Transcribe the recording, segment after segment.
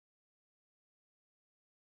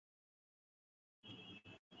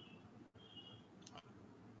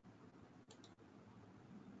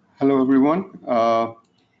Hello, everyone.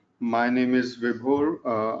 My name is Vibhor.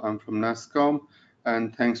 I'm from NASSCOM,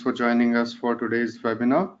 and thanks for joining us for today's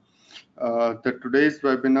webinar. Today's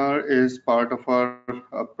webinar is part of our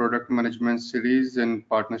product management series in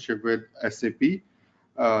partnership with SAP.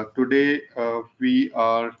 Today, we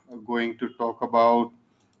are going to talk about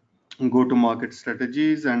go-to-market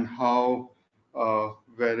strategies and how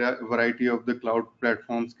variety of the cloud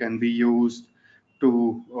platforms can be used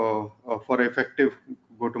for effective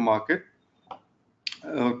go-to-market.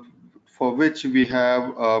 For which we have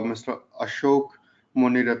Mr. Ashok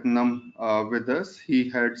Muniratnam with us. He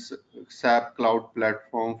heads SAP Cloud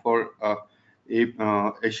Platform for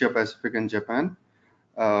Asia Pacific and Japan.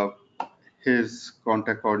 His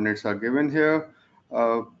contact coordinates are given here.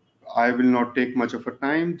 I will not take much of a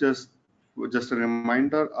time. Just a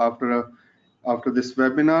reminder, after this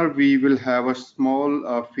webinar, we will have a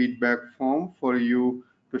small feedback form for you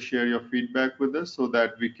to share your feedback with us, so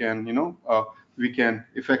that we can, we can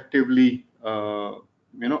effectively,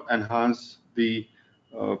 enhance the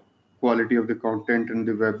quality of the content and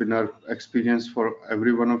the webinar experience for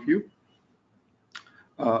every one of you.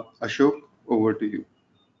 Ashok, over to you.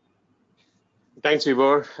 Thanks,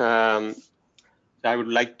 Vibhor. I would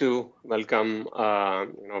like to welcome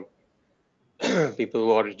people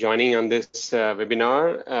who are joining on this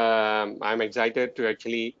webinar. I'm excited to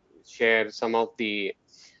actually share some of the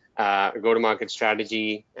go-to-market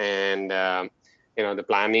strategy and the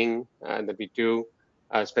planning that we do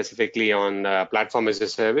specifically on platform as a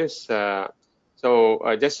service.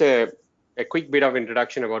 Just a quick bit of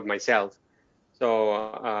introduction about myself.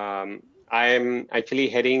 I'm actually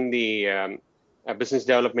heading the business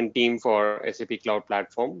development team for SAP Cloud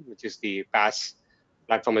Platform, which is the PaaS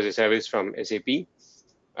platform as a service from SAP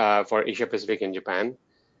for Asia Pacific and Japan.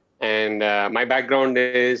 And my background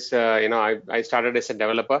is, I started as a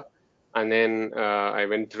developer, and then I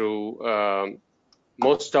went through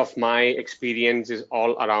most of my experience is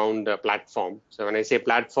all around the platform. So when I say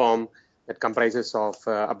platform, that comprises of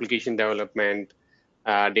application development,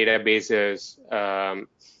 databases,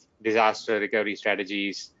 disaster recovery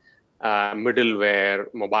strategies, middleware,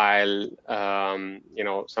 mobile,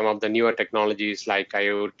 some of the newer technologies like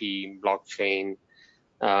IoT, blockchain,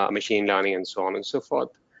 machine learning, and so on and so forth.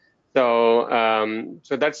 So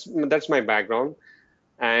that's my background,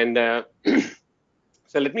 and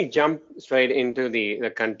so let me jump straight into the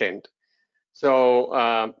content.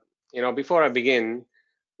 So before I begin,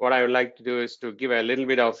 what I would like to do is to give a little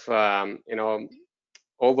bit of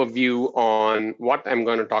overview on what I'm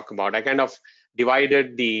going to talk about. I kind of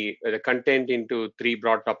divided the content into three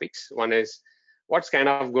broad topics. One is what's kind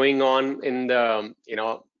of going on in the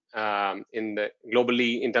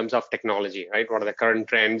globally in terms of technology, right? What are the current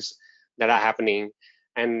trends that are happening,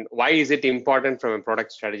 and why is it important from a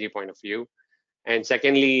product strategy point of view? And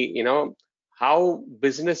secondly, how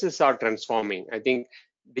businesses are transforming. I think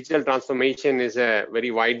digital transformation is a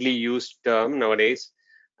very widely used term nowadays.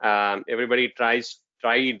 Everybody tried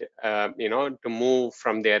to move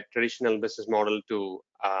from their traditional business model to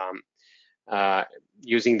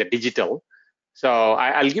using the digital. So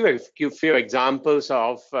I'll give a few examples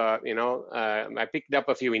of I picked up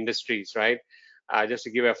a few industries, right, just to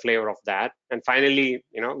give a flavor of that. And finally,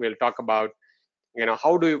 we'll talk about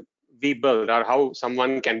how do we build, or how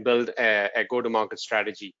someone can build a go-to-market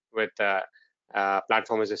strategy with a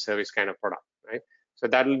platform as a service kind of product, right? So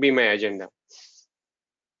that will be my agenda.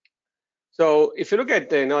 So if you look at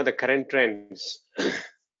the current trends,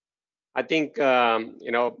 I think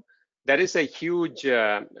there is a huge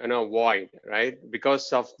void, right,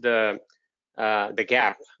 because of the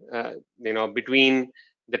gap between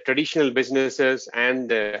the traditional businesses and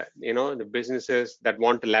the businesses that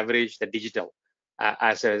want to leverage the digital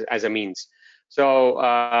as a means. So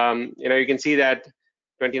you can see that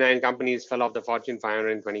 29 companies fell off the Fortune 500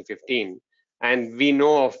 in 2015, and we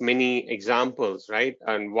know of many examples, right,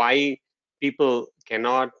 and why people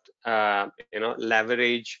cannot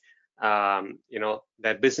leverage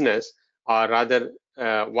their business, or rather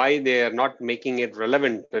why they are not making it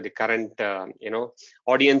relevant to the current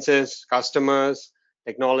audiences, customers,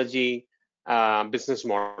 technology, business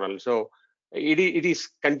model. So it is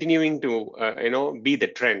continuing to be the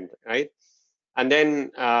trend, right? And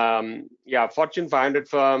then Fortune 500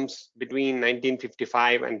 firms between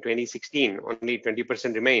 1955 and 2016, only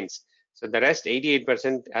 20% remains. So the rest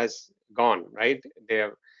 88% has gone, right?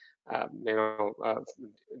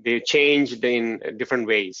 They changed in different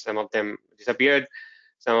ways. Some of them disappeared,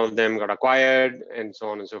 some of them got acquired, and so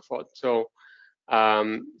on and so forth. So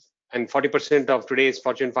and 40% of today's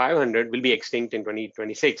Fortune 500 will be extinct in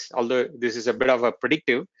 2026. Although this is a bit of a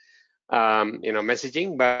predictive,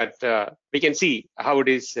 messaging, but we can see how it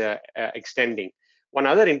is extending. One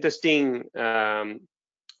other interesting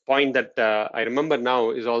point that I remember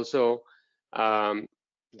now is also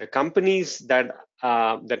the companies that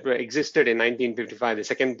were existed in 1955. The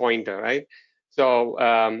second pointer, right? So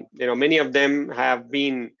many of them have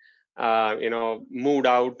been moved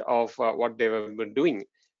out of what they were doing.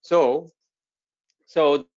 So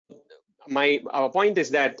our point is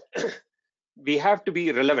that we have to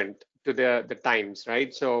be relevant to the times,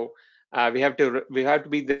 right? So we have to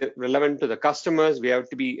be relevant to the customers. We have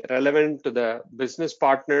to be relevant to the business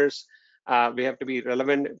partners. We have to be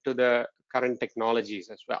relevant to the current technologies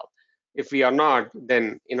as well. If we are not,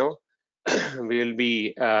 then we will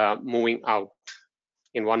be moving out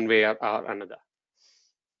in one way or another.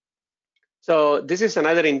 So this is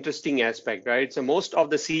another interesting aspect, right? So most of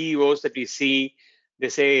the CEOs that we see, they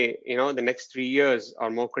say, the next 3 years are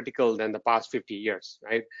more critical than the past 50 years,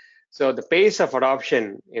 right? So the pace of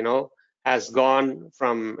adoption, has gone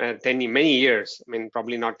from many years. I mean,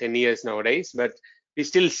 probably not 10 years nowadays, but we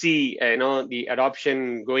still see, the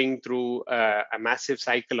adoption going through a massive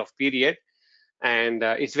cycle of period, and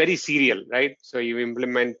it's very serial, right? So you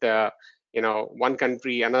implement one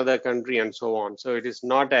country, another country, and so on. So it is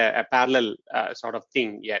not a parallel sort of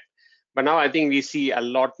thing yet. But now I think we see a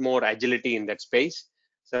lot more agility in that space.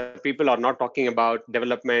 So people are not talking about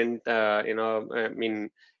development,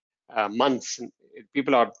 months.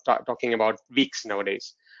 People are talking about weeks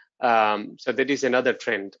nowadays. So that is another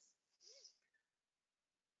trend.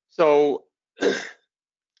 So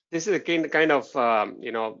this is a kind of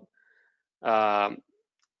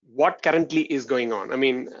what currently is going on. I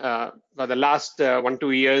mean, for the last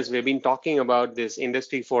 1-2 years, we've been talking about this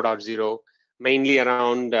Industry 4.0, mainly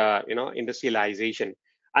around industrialization.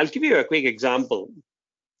 I'll give you a quick example.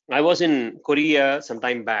 I was in Korea some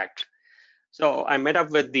time back. So I met up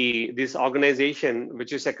with this organization,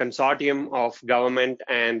 which is a consortium of government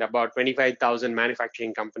and about 25,000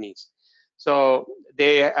 manufacturing companies. So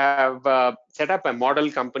they have set up a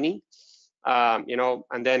model company,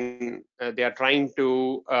 and then they are trying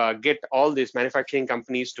to get all these manufacturing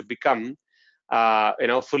companies to become,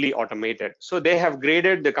 fully automated. So they have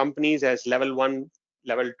graded the companies as level 1,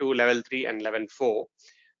 level 2, level 3, and level 4.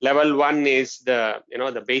 Level 1 is the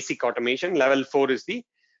basic automation. Level 4 is the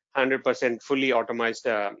 100% fully automized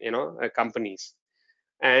companies.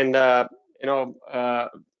 And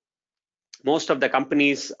most of the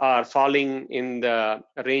companies are falling in the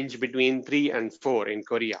range between 3 and 4 in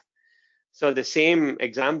Korea. So the same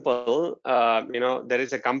example, there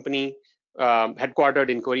is a company headquartered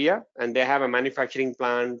in Korea, and they have a manufacturing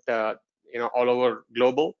plant, all over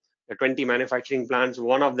global. The 20 manufacturing plants.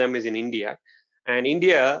 One of them is in India, and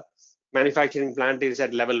India manufacturing plant is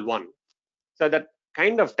at level 1. So that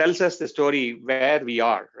kind of tells us the story where we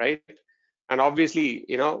are, right? And obviously,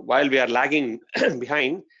 while we are lagging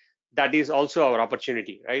behind, that is also our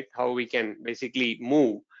opportunity, right? How we can basically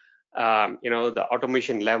move the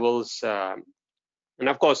automation levels, and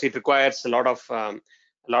of course it requires a lot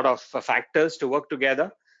of factors to work together,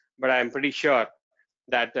 but I'm pretty sure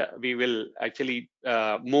that we will actually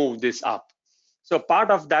move this up. So part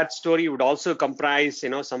of that story would also comprise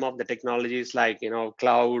some of the technologies like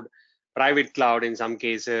cloud, private cloud in some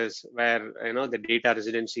cases, where the data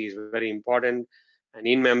residency is very important, and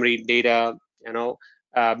in-memory data,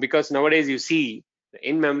 because nowadays you see the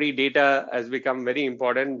in-memory data has become very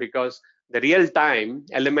important, because the real-time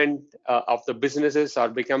element of the businesses are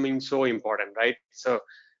becoming so important, right? So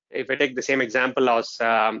if I take the same example as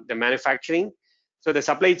the manufacturing, so the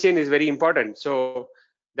supply chain is very important. So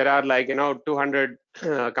there are 200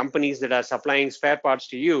 companies that are supplying spare parts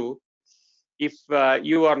to you. If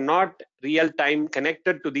you are not real-time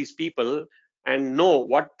connected to these people and know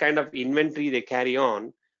what kind of inventory they carry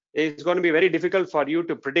on, it's going to be very difficult for you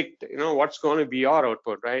to predict what's going to be your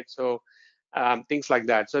output, right? So things like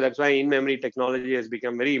that. So that's why in-memory technology has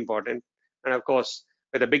become very important. And of course,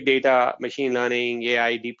 with the big data, machine learning,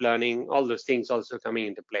 AI, deep learning, all those things also coming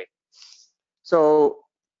into play. So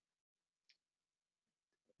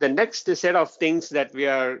the next set of things that we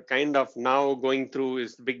are kind of now going through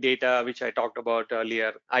is big data, which I talked about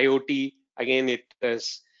earlier. IoT, again, it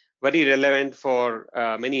is very relevant for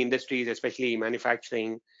many industries, especially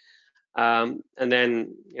manufacturing. And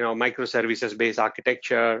then, microservices based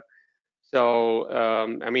architecture. So,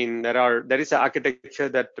 I mean, there is an architecture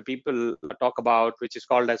that the people talk about, which is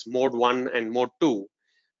called as mode 1 and mode 2.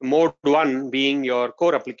 Mode 1 being your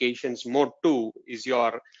core applications. Mode 2 is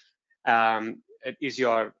your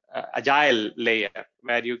agile layer,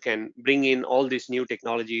 where you can bring in all these new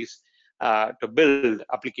technologies to build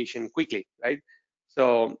application quickly, right?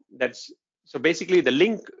 So basically the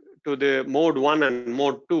link to the mode 1 and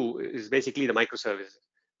mode 2 is basically the microservices,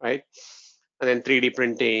 right? And then 3D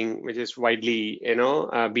printing, which is widely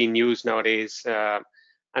being used nowadays,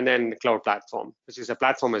 and then the cloud platform, which is a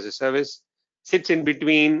platform as a service, sits in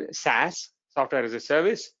between SaaS, software as a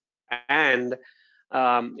service, and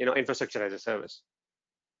infrastructure as a service.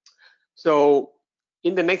 So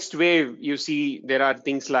in the next wave, you see there are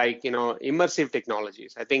things like immersive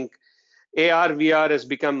technologies. I think AR, VR has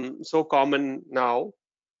become so common now.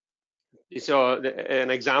 So an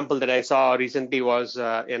example that I saw recently was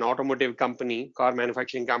an automotive company, car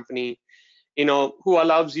manufacturing company, who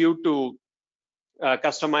allows you to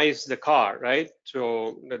customize the car, right?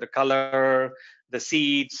 So the color, the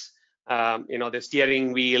seats, the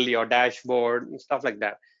steering wheel, your dashboard, and stuff like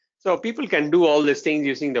that. So people can do all these things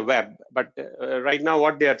using the web, but right now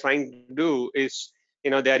what they are trying to do is,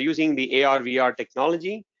 they are using the AR VR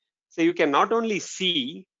technology. So you can not only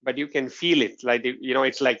see, but you can feel it. Like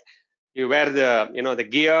it's like you wear the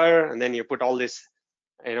gear, and then you put all this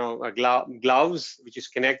gloves which is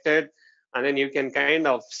connected, and then you can kind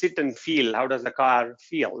of sit and feel how does the car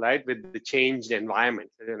feel, right, with the changed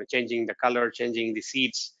environment, changing the color, changing the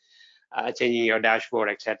seats, changing your dashboard,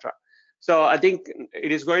 etc. So I think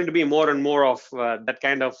it is going to be more and more of that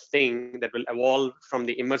kind of thing that will evolve from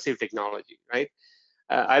the immersive technology, right?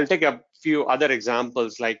 I'll take a few other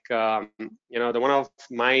examples, like the one of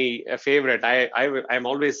my favorite. I'm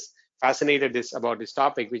always fascinated about this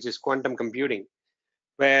topic, which is quantum computing,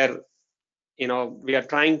 where we are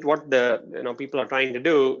trying to, what the people are trying to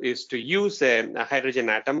do is to use a hydrogen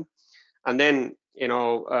atom, and then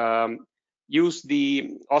use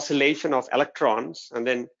the oscillation of electrons, and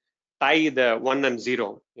then tie the 1 and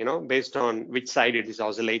 0 based on which side it is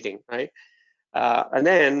oscillating, right? And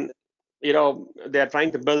then they are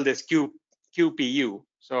trying to build this QPU.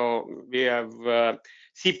 So we have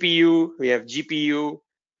CPU, we have GPU,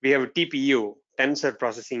 we have TPU, tensor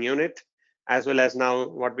processing unit, as well as now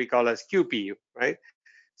what we call as QPU, right?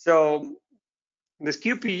 So this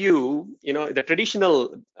QPU, the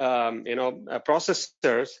traditional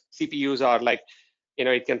processors, CPUs are like,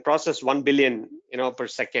 it can process 1 billion per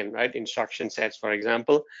second, right, instruction sets, for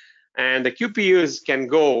example. And the QPUs can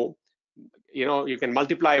go, you can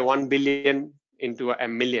multiply 1 billion into a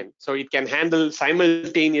million. So it can handle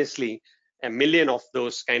simultaneously a million of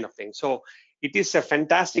those kind of things. So it is a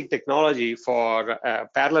fantastic technology for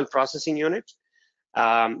parallel processing units.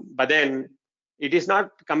 But then it is not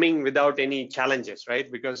coming without any challenges,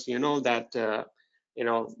 right? Because that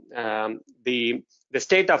the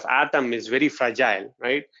state of atom is very fragile,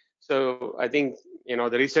 right? So I think the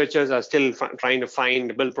researchers are still trying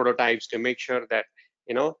to build prototypes to make sure that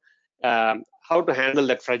how to handle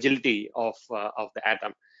that fragility of the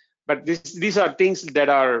atom. But these are things that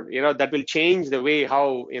are that will change the way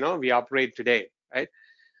how we operate today, right?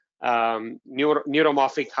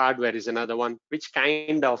 Neuromorphic hardware is another one, which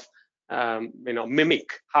kind of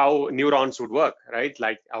mimic how neurons would work, right?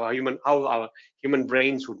 Like how our human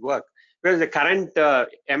brains would work. Whereas the current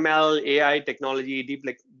ML, AI technology,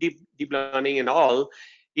 deep learning, and all,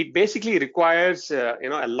 it basically requires a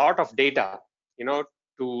lot of data,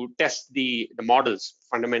 to test the models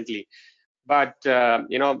fundamentally. But we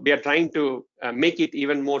are trying to make it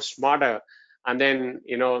even more smarter, and then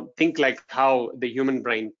think like how the human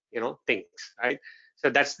brain thinks, right?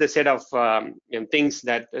 So that's the set of things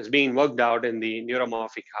that is being worked out in the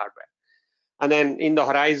neuromorphic hardware. And then in the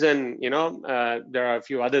horizon, there are a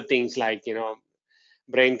few other things like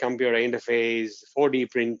brain-computer interface,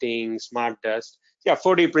 4D printing, smart dust. Yeah,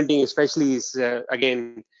 4D printing especially is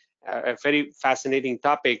again a very fascinating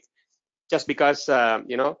topic, just because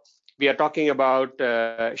we are talking about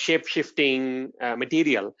shape-shifting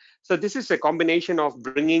material. So this is a combination of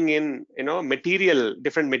bringing in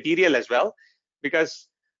different material as well, because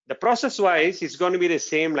the process-wise is going to be the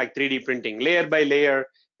same like 3D printing, layer by layer.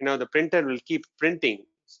 The printer will keep printing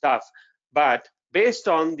stuff, but based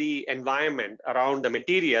on the environment around the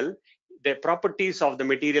material, the properties of the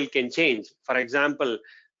material can change. For example,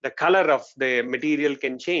 the color of the material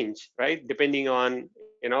can change, right, depending on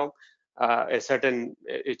a certain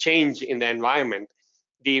change in the environment.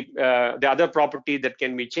 The other property that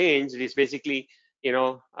can be changed is basically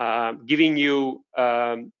giving you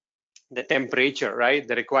the temperature, right,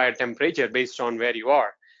 the required temperature based on where you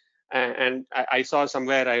are. And I saw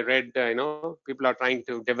somewhere, I read people are trying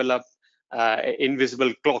to develop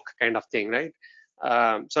invisible cloak kind of thing, right?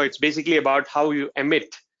 So it's basically about how you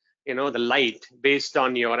emit the light based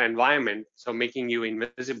on your environment, so making you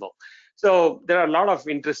invisible. So there are a lot of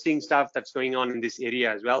interesting stuff that's going on in this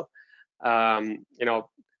area as well.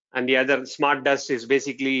 and the other smart dust is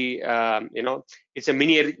basically it's a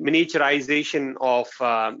miniaturization of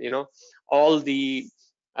all the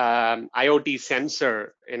IoT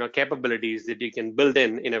sensor capabilities that you can build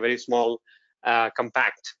in a very small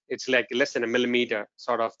compact. It's like less than a millimeter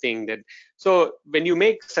sort of thing. That so when you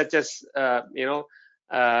make such a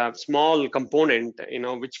small component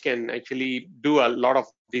which can actually do a lot of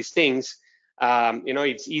these things,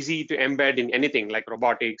 it's easy to embed in anything like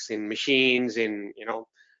robotics, in machines, in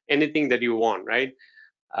anything that you want, right?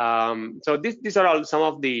 So these are all some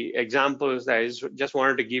of the examples that I just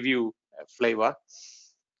wanted to give you a flavor.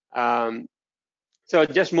 So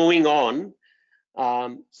just moving on.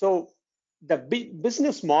 So the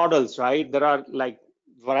business models, right? There are like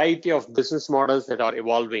variety of business models that are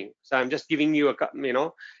evolving. So I'm just giving you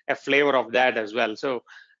a flavor of that as well. So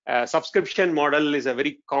subscription model is a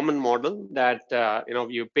very common model that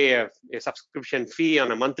you pay a subscription fee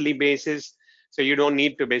on a monthly basis. So you don't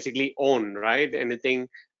need to basically own, right, anything.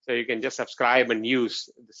 So you can just subscribe and use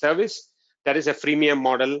the service. That is a freemium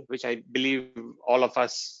model, which I believe all of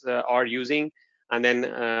us are using. And then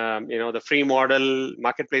the free model,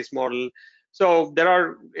 marketplace model. So there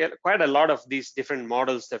are quite a lot of these different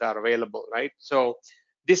models that are available, right? So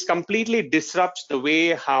this completely disrupts the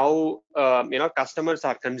way how customers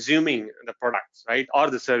are consuming the products, right, or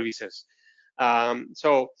the services.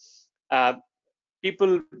 So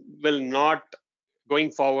people will not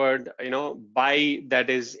going forward buy that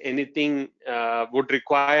is anything would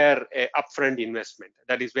require a upfront investment.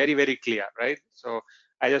 That is very, very clear, right? So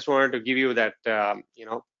I just wanted to give you that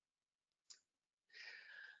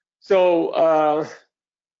so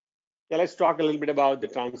yeah, let's talk a little bit about the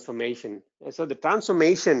transformation. So the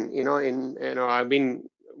transformation, I've been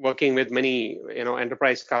working with many,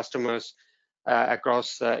 enterprise customers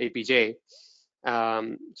across APJ.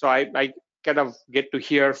 So I kind of get to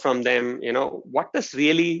hear from them, what does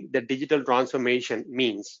really the digital transformation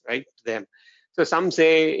means, right, to them. So some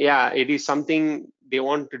say, yeah, it is something they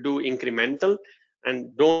want to do incremental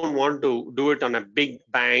and don't want to do it on a big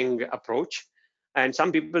bang approach. And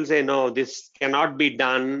some people say, no, this cannot be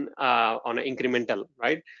done on an incremental,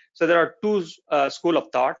 right? So there are two school of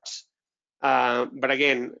thoughts. But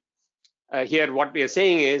again, here what we are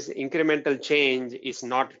saying is incremental change is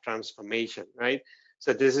not transformation, right?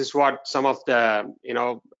 So this is what some of the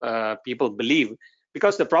people believe,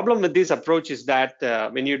 because the problem with this approach is that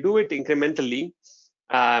when you do it incrementally,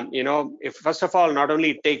 if first of all, not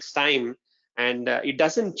only it takes time, and it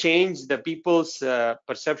doesn't change the people's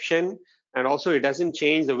perception, and also it doesn't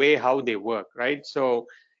change the way how they work, right? So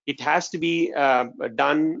it has to be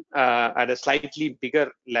done at a slightly bigger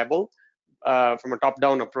level from a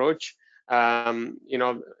top-down approach,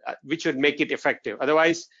 which would make it effective.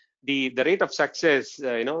 Otherwise, the rate of success,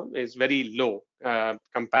 is very low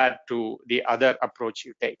compared to the other approach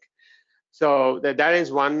you take. So that is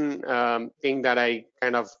one thing that I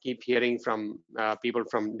kind of keep hearing from people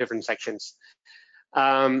from different sections.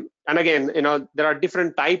 And again, there are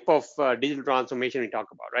different type of digital transformation we talk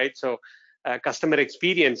about, right? So customer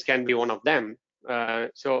experience can be one of them.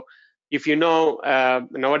 So if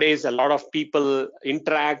nowadays a lot of people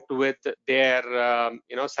interact with their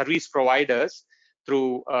service providers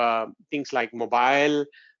through things like mobile,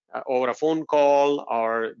 over a phone call,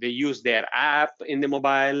 or they use their app in the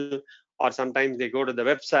mobile, or sometimes they go to the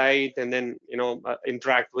website and then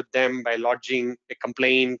interact with them by lodging a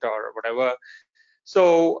complaint or whatever.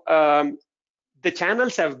 So the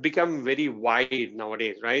channels have become very wide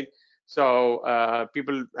nowadays, right? So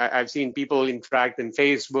I've seen people interact in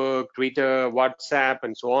Facebook, Twitter, WhatsApp,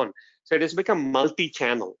 and so on. So it has become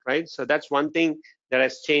multi-channel, right? So that's one thing that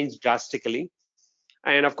has changed drastically.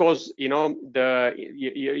 And of course, your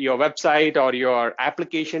website or your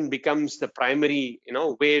application becomes the primary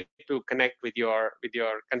way to connect with your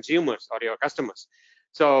consumers or your customers.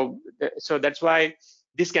 So that's why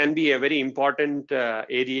this can be a very important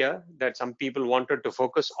area that some people wanted to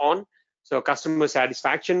focus on. So customer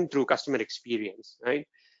satisfaction through customer experience, right?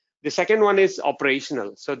 The second one is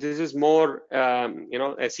operational. So this is more a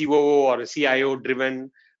COO or a CIO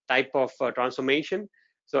driven type of transformation.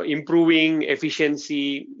 So improving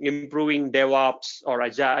efficiency, improving DevOps or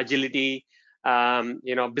agility,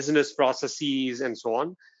 business processes, and so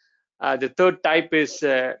on. The third type is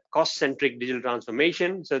cost-centric digital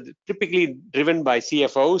transformation. So typically driven by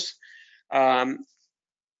CFOs.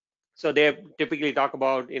 So they typically talk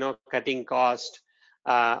about cutting cost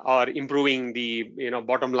or improving the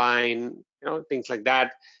bottom line, things like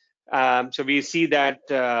that. So we see that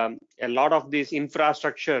a lot of this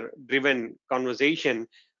infrastructure-driven conversation,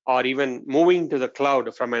 or even moving to the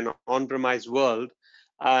cloud from an on-premise world,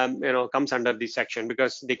 comes under this section,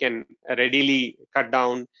 because they can readily cut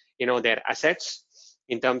down their assets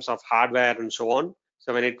in terms of hardware and so on.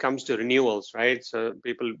 So when it comes to renewals, right? So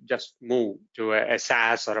people just move to a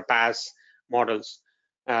SaaS or a PaaS models.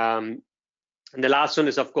 And the last one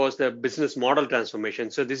is, of course, the business model transformation.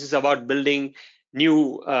 So this is about building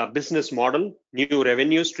new business model, new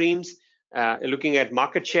revenue streams, looking at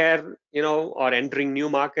market share, or entering new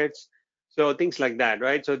markets. So things like that,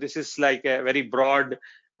 right? So this is like a very broad,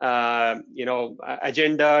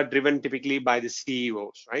 agenda driven typically by the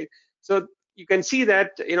CEOs, right? So you can see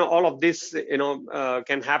that, all of this,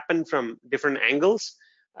 can happen from different angles.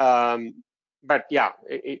 But yeah,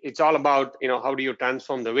 it's all about, how do you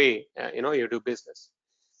transform the way you do business.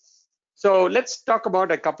 So let's talk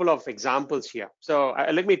about a couple of examples here. So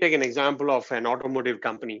let me take an example of an automotive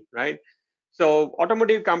company, right? So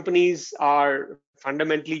automotive companies are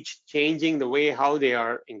fundamentally changing the way how they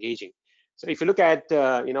are engaging. So if you look at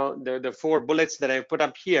the four bullets that I put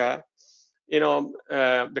up here,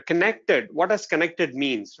 the connected, what does connected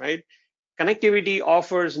means, right? Connectivity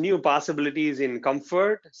offers new possibilities in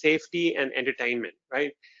comfort, safety, and entertainment,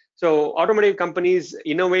 right? So automotive companies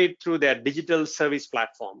innovate through their digital service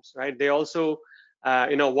platforms, right? They also,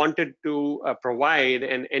 wanted to provide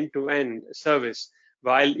an end-to-end service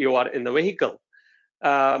while you are in the vehicle.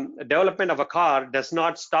 Development of a car does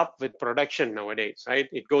not stop with production nowadays, right?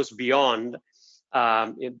 It goes beyond,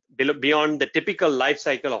 beyond the typical life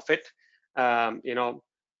cycle of it, and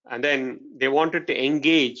then they wanted to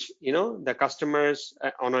engage the customers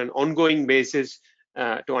on an ongoing basis,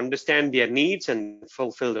 to understand their needs and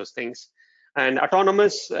fulfill those things. And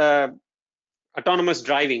autonomous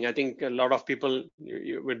driving, I think a lot of people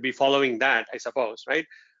you would be following that, I suppose, right?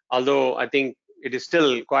 Although I think it is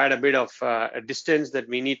still quite a bit of a distance that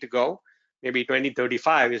we need to go. Maybe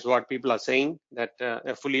 2035 is what people are saying, that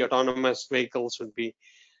fully autonomous vehicles would be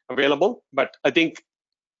available. But I think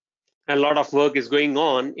a lot of work is going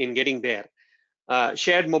on in getting there.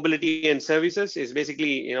 Shared mobility and services is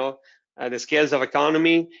basically, the scales of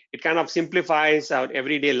economy. It kind of simplifies our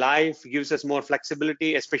everyday life, gives us more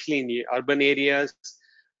flexibility, especially in the urban areas.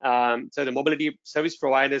 So the mobility service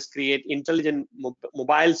providers create intelligent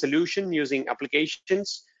mobile solution using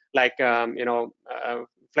applications like,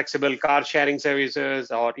 flexible car sharing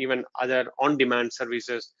services or even other on-demand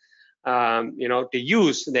services, to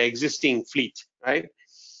use the existing fleet, right?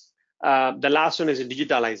 The last one is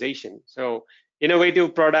digitalization. So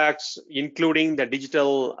innovative products, including the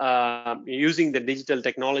digital, using the digital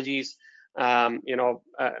technologies,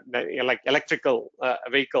 like electrical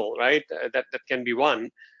vehicle, right? That can be one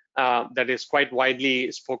that is quite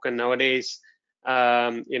widely spoken nowadays.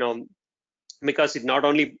 Because it not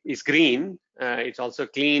only is green, it's also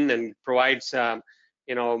clean and provides,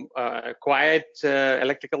 quiet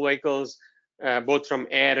electrical vehicles, both from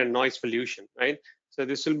air and noise pollution, right? So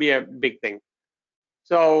this will be a big thing.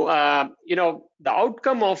 So, the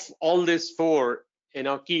outcome of all these four,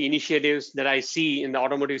 key initiatives that I see in the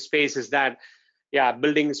automotive space is that, yeah,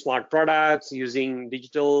 building smart products using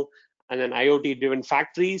digital and then IoT-driven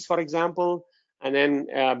factories, for example, and then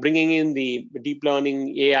bringing in the deep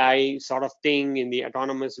learning AI sort of thing in the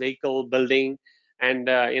autonomous vehicle building. And,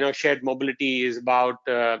 shared mobility is about,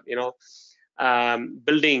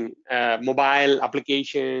 building mobile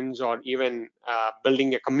applications or even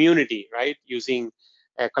building a community, right? Using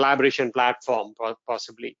a collaboration platform,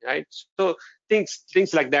 possibly, right? So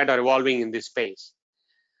things like that are evolving in this space.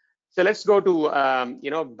 So let's go to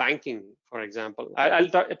banking, for example. I'll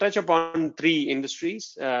touch upon three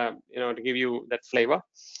industries, to give you that flavor.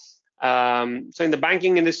 So in the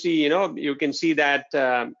banking industry, you can see that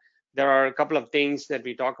there are a couple of things that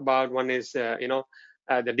we talk about. One is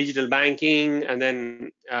the digital banking, and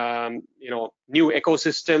then new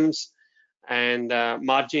ecosystems and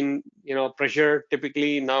margin pressure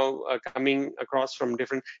typically now coming across from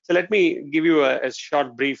different. So let me give you a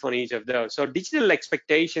short brief on each of those. So digital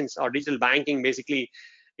expectations or digital banking basically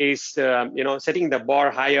is setting the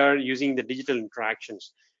bar higher using the digital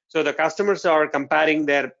interactions. So the customers are comparing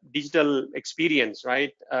their digital experience,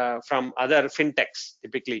 right, from other fintechs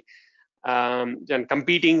typically, and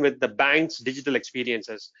competing with the bank's digital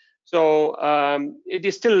experiences. So it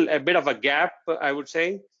is still a bit of a gap, I would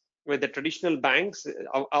say, with the traditional banks.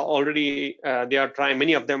 Already they are trying,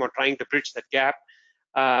 many of them are trying to bridge that gap.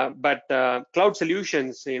 But cloud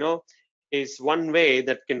solutions, is one way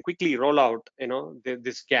that can quickly roll out,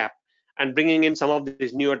 this gap, and bringing in some of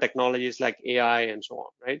these newer technologies like AI and so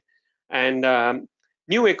on, right? And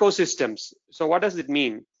new ecosystems. So what does it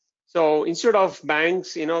mean? So instead of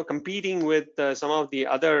banks, competing with some of the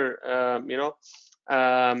other,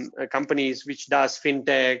 companies which does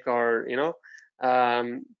fintech or,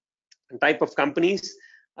 type of companies,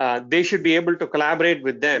 they should be able to collaborate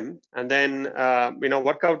with them and then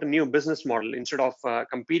work out a new business model instead of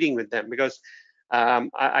competing with them, because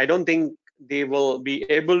I don't think they will be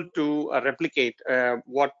able to replicate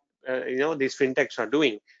what these fintechs are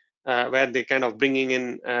doing, where they're kind of bringing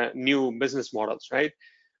in new business models, right?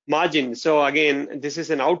 Margin. So again, this is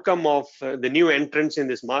an outcome of the new entrants in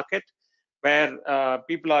this market, where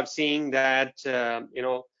people are seeing that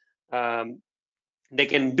um, they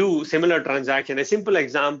can do similar transaction. A simple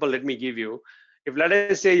example, let me give you. If let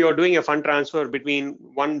us say you're doing a fund transfer between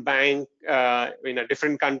one bank in a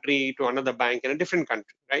different country to another bank in a different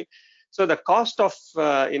country, right? So the cost of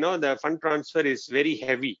the fund transfer is very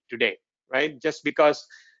heavy today, right? Just because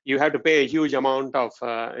you have to pay a huge amount of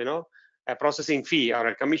a processing fee or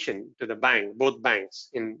a commission to the bank, both banks,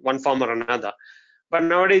 in one form or another. But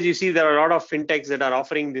nowadays you see there are a lot of fintechs that are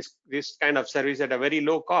offering this kind of service at a very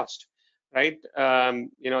low cost, right?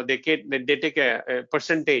 They take a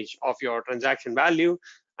percentage of your transaction value,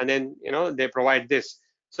 and then they provide this.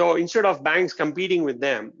 So instead of banks competing with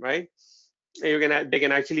them, right, they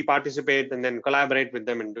can actually participate and then collaborate with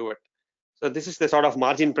them and do it. So this is the sort of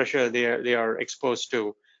margin pressure they are exposed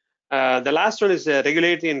to. The last one is the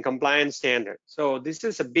regulatory and compliance standard. So this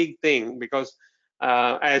is a big thing, because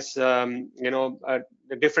as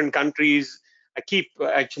the different countries keep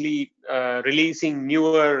actually releasing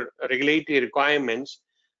newer regulatory requirements,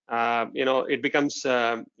 it becomes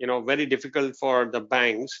very difficult for the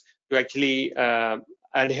banks to actually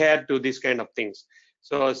adhere to these kind of things.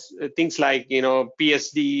 So things like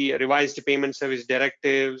PSD, revised payment service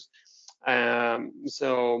directives.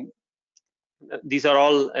 So these are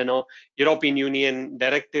all European Union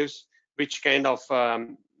directives which kind of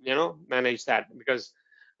manage that, because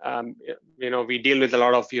we deal with a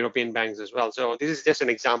lot of European banks as well. So this is just an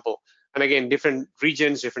example. And again, different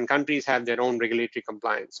regions, different countries have their own regulatory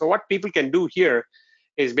compliance. So what people can do here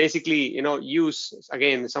is basically use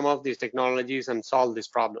again some of these technologies and solve this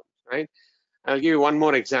problem, right? I'll give you one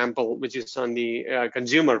more example, which is on the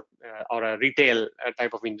consumer or a retail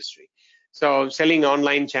type of industry. So selling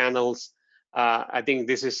online channels, I think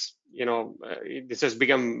this is this has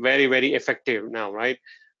become very, very effective now, right?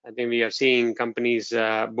 I think we are seeing companies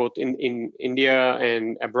both in India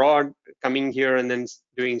and abroad coming here and then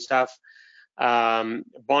doing stuff.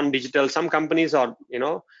 Born digital. Some companies are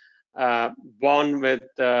born with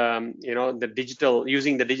the digital,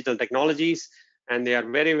 using the digital technologies, and they are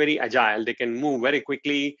very, very agile. They can move very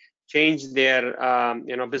quickly, change their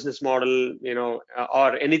business model,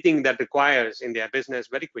 or anything that requires in their business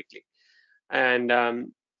very quickly.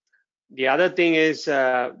 And the other thing is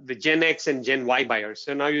the Gen X and Gen Y buyers.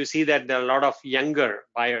 So now you see that there are a lot of younger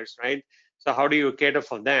buyers, right? So how do you cater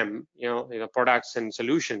for them, products and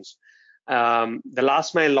solutions? The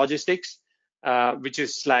last mile logistics, which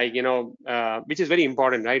is like, which is very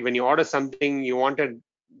important, right? When you order something, you wanted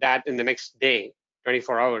that in the next day,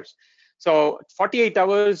 24 hours. So 48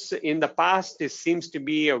 hours in the past, this seems to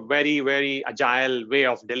be a very, very agile way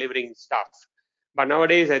of delivering stuff. But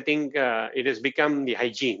nowadays, I think it has become the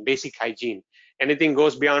hygiene, basic hygiene. Anything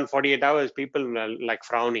goes beyond 48 hours, people are like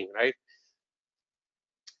frowning, right?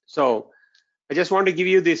 So I just want to give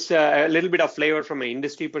you this a little bit of flavor from an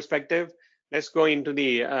industry perspective. Let's go into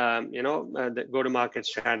the the go-to-market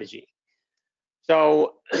strategy.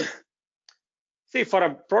 So see, for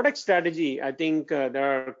a product strategy, I think there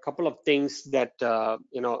are a couple of things that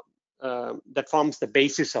that forms the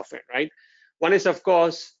basis of it, right? One is, of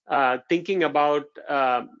course, thinking about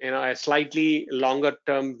a slightly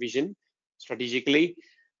longer-term vision strategically,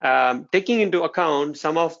 taking into account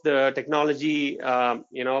some of the technology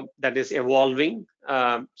that is evolving.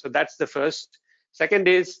 So that's the first. Second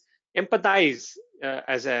is empathize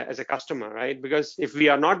as a customer, right? Because if we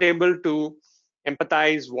are not able to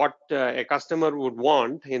empathize what a customer would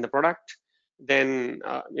want in the product, then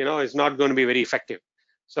it's not going to be very effective.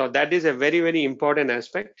 So that is a very, very important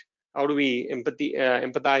aspect. How do we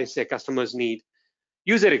empathize a customer's need?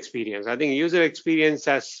 User experience. I think user experience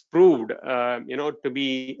has proved to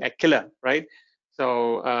be a killer, right?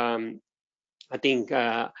 So I think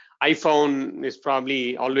iPhone is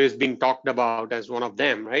probably always being talked about as one of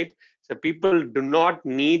them, right? So people do not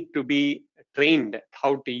need to be trained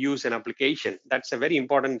how to use an application. That's a very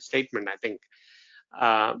important statement, I think.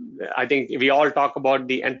 I think we all talk about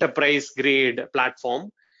the enterprise grade platform,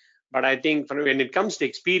 but I think when it comes to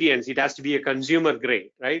experience, it has to be a consumer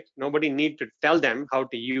grade, right? Nobody need to tell them how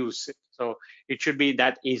to use it. So it should be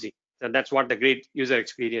that easy. So that's what the great user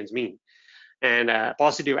experience means. And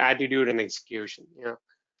positive attitude and execution.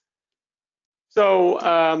 So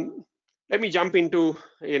let me jump into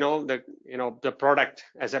the product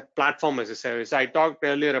as a platform as a service. I talked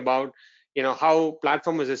earlier about how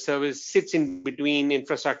platform as a service sits in between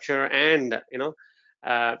infrastructure and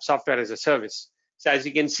software as a service. So as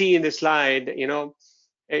you can see in the slide,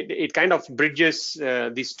 it kind of bridges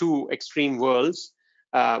these two extreme worlds,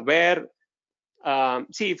 where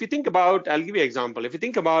see, if you think about, I'll give you an example. If you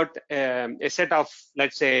think about a set of,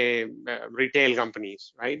 let's say, retail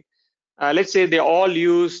companies, right? Let's say they all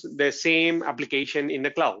use the same application in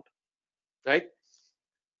the cloud, right?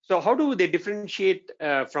 So how do they differentiate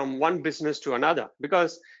from one business to another?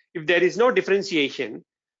 Because if there is no differentiation,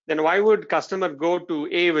 then why would customer go to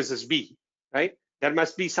A versus B, right? There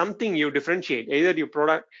must be something you differentiate. Either you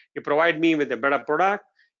provide me with a better product,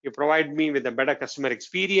 you provide me with a better customer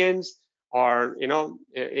experience, or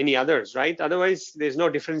any others, right? Otherwise, there's no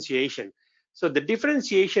differentiation. So the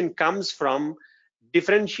differentiation comes from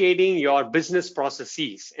differentiating your business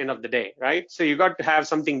processes, end of the day, right? So you got to have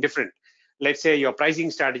something different. Let's say your pricing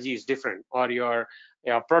strategy is different, or your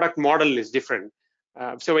product model is different.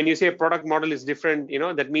 So when you say product model is different,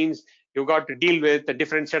 that means you got to deal with a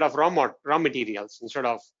different set of raw materials. Instead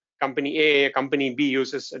of company A, company B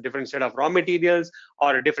uses a different set of raw materials,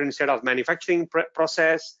 or a different set of manufacturing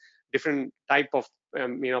process, different type of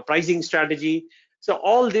pricing strategy. So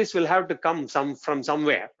all this will have to come from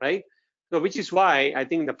somewhere, right? So which is why I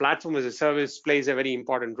think the platform as a service plays a very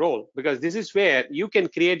important role, because this is where you can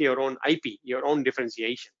create your own IP, your own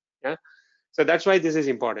differentiation. Yeah. So that's why this is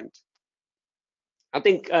important. I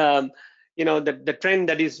think the trend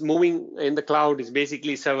that is moving in the cloud is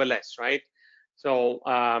basically serverless, right? So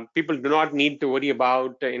people do not need to worry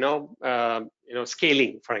about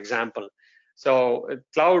scaling, for example. So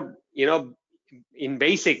cloud, in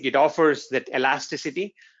basic, it offers that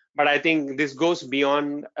elasticity, but I think this goes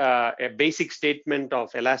beyond a basic statement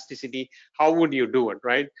of elasticity. How would you do it,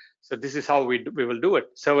 right? So this is how we will do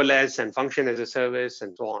it: serverless and function as a service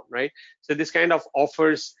and so on, right? So this kind of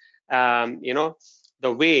offers the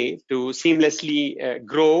way to seamlessly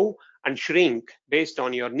grow and shrink based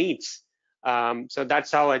on your needs. So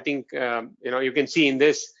that's how I think you can see in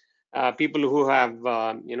this people who have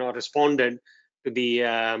responded to the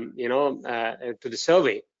to the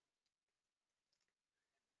survey.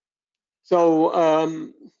 So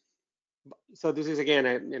so this is again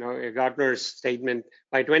a Gartner's statement.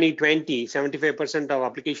 By 2020, 75% of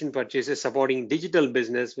application purchases supporting digital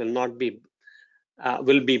business will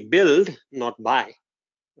be build, not buy,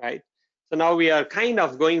 right? So now we are kind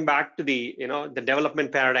of going back to the the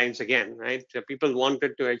development paradigms again, right? So people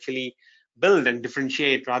wanted to actually build and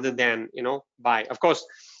differentiate rather than buy. Of course,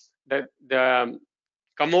 the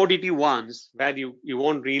commodity ones where you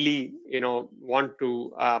won't really want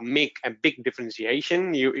to make a big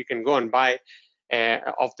differentiation, you can go and buy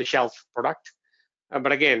off the shelf product,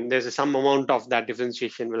 but again, there's some amount of that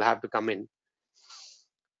differentiation will have to come in.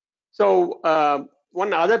 So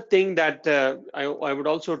one other thing that I would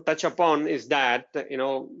also touch upon is that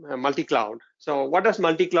multi-cloud. So what does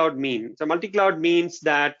multi-cloud mean? So multi-cloud means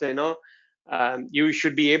that you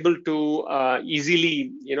should be able to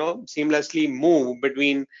easily seamlessly move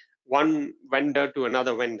between one vendor to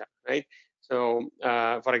another vendor, right? So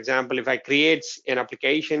for example, if I create an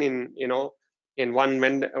application in one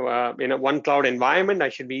vendor in one cloud environment, I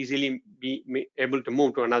should be easily be able to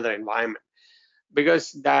move to another environment,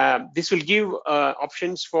 because this will give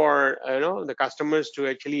options for the customers to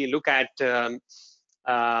actually look at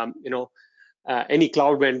any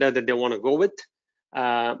cloud vendor that they want to go with,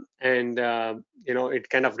 and it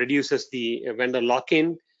kind of reduces the vendor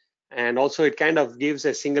lock-in, and also it kind of gives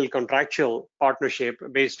a single contractual partnership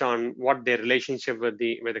based on what their relationship with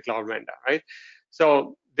the cloud vendor, right?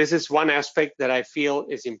 So this is one aspect that I feel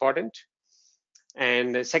is important.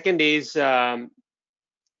 And the second is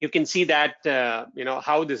you can see that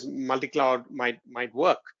how this multi-cloud might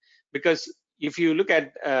work, because if you look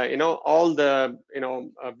at all the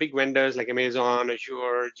big vendors like Amazon,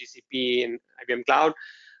 Azure, GCP, and IBM Cloud,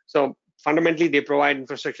 so fundamentally they provide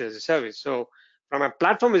infrastructure as a service. So from a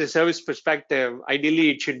platform as a service perspective,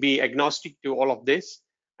 ideally it should be agnostic to all of this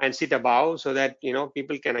and sit above, so that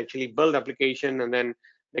people can actually build application and then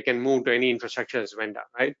they can move to any infrastructure as vendor,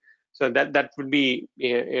 right? So that would be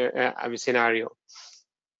a scenario.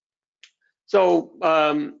 So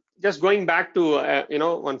just going back to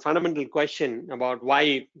one fundamental question about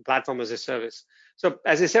why platform as a service. So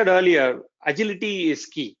as I said earlier, agility is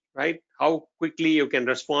key, right? How quickly you can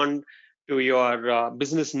respond to your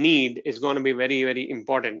business need is going to be very, very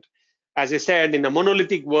important. As I said, in the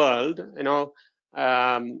monolithic world,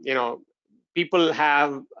 people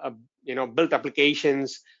have built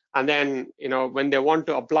applications, and then when they want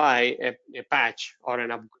to apply a patch or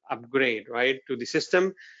an upgrade, right, to the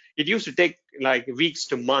system, it used to take like weeks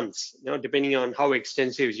to months, depending on how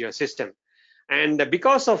extensive is your system. And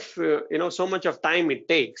because of so much of time it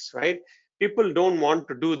takes, right? People don't want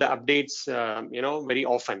to do the updates very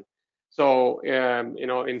often. So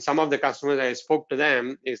in some of the customers I spoke to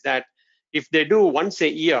them is that if they do once a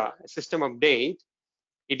year a system update,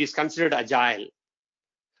 it is considered agile,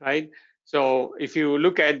 right? So if you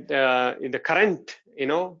look at in the current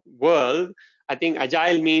world, I think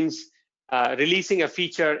agile means releasing a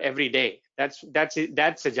feature every day. That's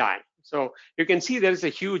agile. So you can see there is a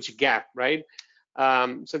huge gap, right?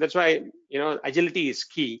 So that's why agility is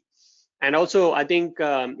key. And also I think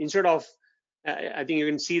instead of I think you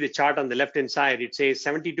can see the chart on the left hand side. It says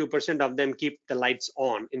 72% of them keep the lights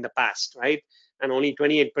on in the past, right? And only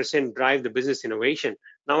 28% drive the business innovation.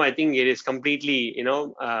 Now I think it is completely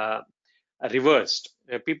reversed.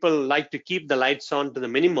 People like to keep the lights on to the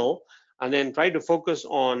minimal and then try to focus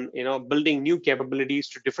on building new capabilities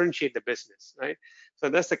to differentiate the business, right? So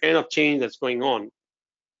that's the kind of change that's going on.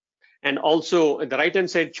 And also at the right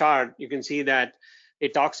hand side chart, you can see that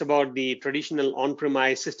it talks about the traditional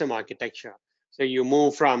on-premise system architecture. So you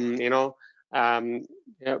move from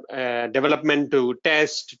development to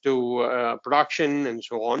test to production and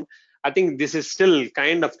so on. I think this is still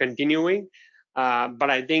kind of continuing, but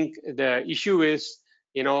I think the issue is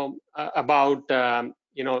about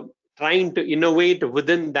trying to innovate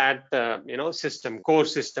within that core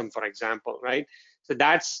system, for example, right? So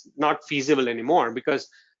that's not feasible anymore, because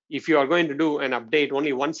if you are going to do an update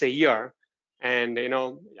only once a year, and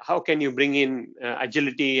how can you bring in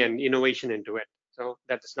agility and innovation into it? So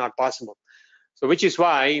that is not possible. So which is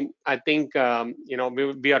why I think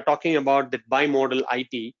we are talking about the bimodal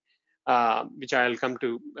IT, which I'll come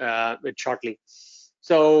to with shortly.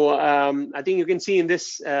 So I think you can see in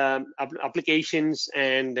this applications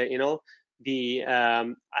and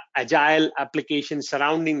the agile applications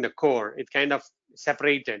surrounding the core, it kind of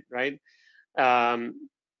separated, right?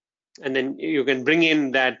 And then you can bring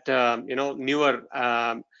in that newer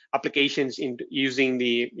applications into using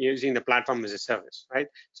the platform as a service, right?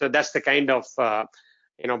 So that's the kind of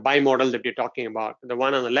bimodal that you're talking about. The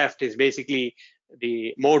one on the left is basically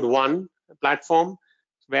the mode 1 platform,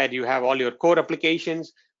 where you have all your core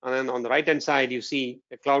applications, and then on the right hand side you see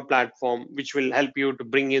the cloud platform, which will help you to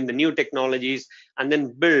bring in the new technologies and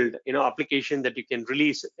then build application that you can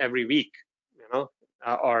release every week,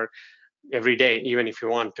 or every day, even if you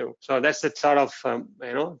want to. So that's the sort of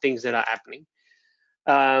things that are happening.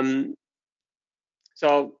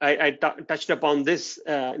 So I touched upon this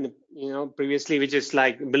previously, which is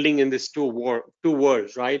like building in this two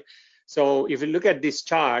worlds, right? So if you look at this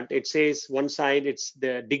chart, it says one side it's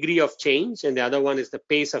the degree of change, and the other one is the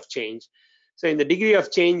pace of change. So in the degree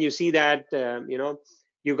of change, you see that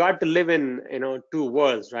you got to live in two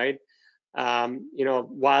worlds, right?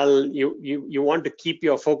 While you want to keep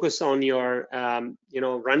your focus on your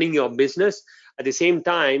running your business, at the same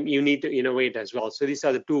time you need to innovate as well. So these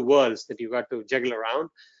are the two worlds that you got to juggle around.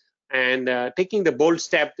 And taking the bold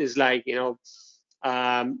step is like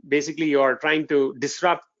basically you're trying to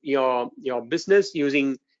disrupt your business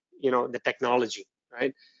using the technology,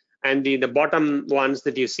 right? And the bottom ones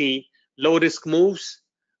that you see, low risk moves,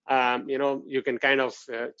 you can kind of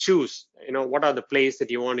choose what are the place that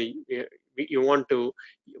you want to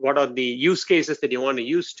what are the use cases that you want to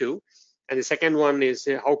use to. And the second one is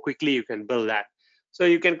how quickly you can build that. So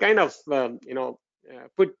you can kind of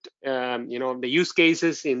put the use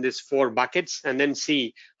cases in these 4 buckets, and then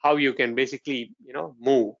see how you can basically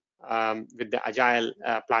move with the agile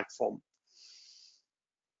platform.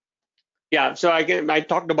 Yeah, so I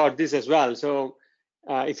talked about this as well. So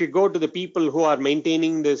if you go to the people who are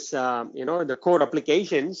maintaining this the core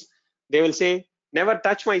applications, they will say never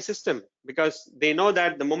touch my system, because they know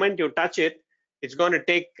that the moment you touch it, it's going to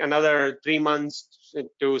take another 3 months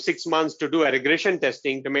to 6 months to do a regression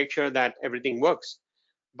testing to make sure that everything works.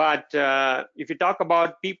 But if you talk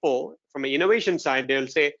about people from an innovation side, they'll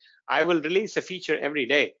say, I will release a feature every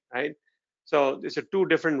day, right? So these are 2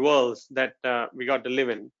 different worlds that we got to live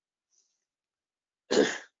in. So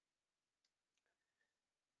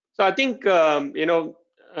I think the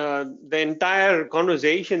entire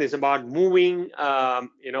conversation is about moving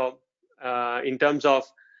in terms of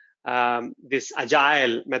this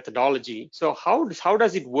agile methodology. So how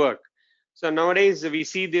does it work? So nowadays we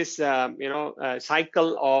see this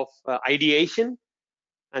cycle of ideation,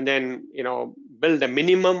 and then build a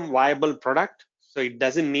minimum viable product. So it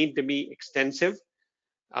doesn't need to be extensive.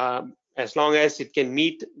 As long as it can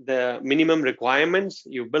meet the minimum requirements,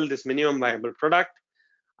 you build this minimum viable product,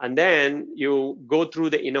 and then you go through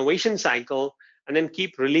the innovation cycle and then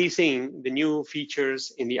keep releasing the new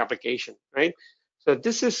features in the application, right? So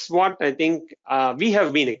this is what I think we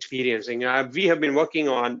have been experiencing. We have been working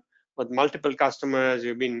on with multiple customers.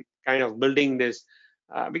 You've been kind of building this.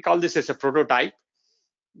 We call this as a prototype,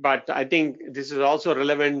 but I think this is also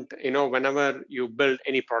relevant, whenever you build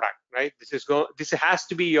any product, right? This has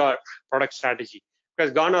to be your product strategy,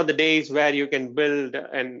 because gone are the days where you can build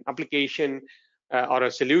an application or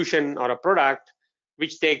a solution or a product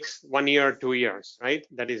which takes 1 year, 2 years, right?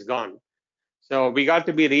 That is gone. So we got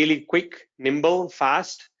to be really quick, nimble,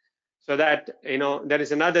 fast, so that, there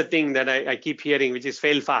is another thing that I keep hearing, which is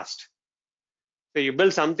fail fast. So you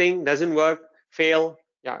build something, doesn't work, fail,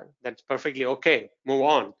 yeah, that's perfectly okay, move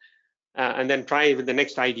on, and then try with the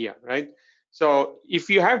next idea, right? So if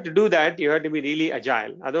you have to do that, you have to be really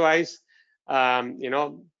agile. Otherwise,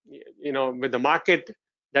 with the market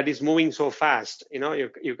that is moving so fast,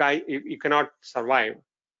 you cannot survive.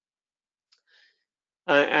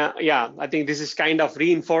 Yeah, I think this is kind of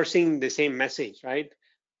reinforcing the same message, right?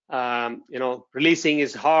 Releasing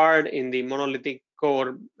is hard in the monolithic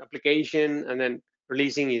core application, and then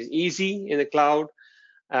releasing is easy in the cloud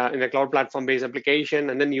platform-based application,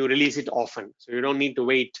 and then you release it often, so you don't need to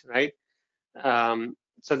wait, right?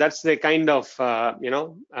 So that's the kind of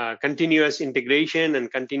continuous integration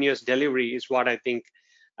and continuous delivery is what I think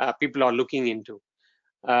people are looking into.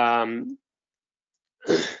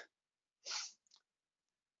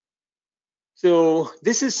 So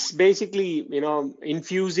this is basically,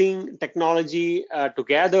 infusing technology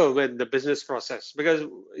together with the business process, because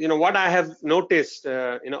what I have noticed,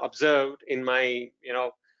 observed in my,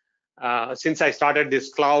 since I started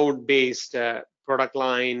this cloud-based product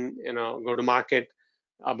line, go to market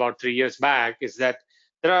about 3 years back, is that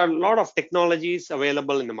there are a lot of technologies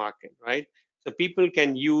available in the market, right? So people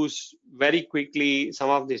can use very quickly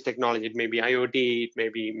some of these technology. It may be IoT, it may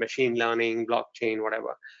be machine learning, blockchain,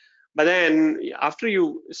 whatever. But then after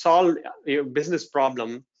you solve your business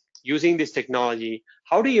problem using this technology,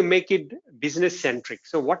 how do you make it business centric?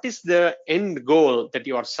 So what is the end goal that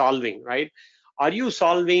you are solving, right? Are you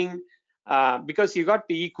solving, because you got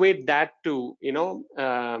to equate that to,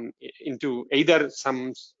 into either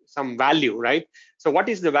some value, right? So what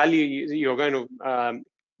is the value you're going to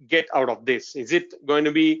get out of this? Is it going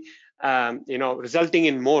to be, resulting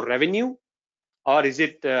in more revenue? Or is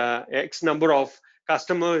it X number of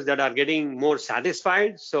customers that are getting more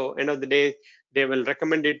satisfied? So end of the day, they will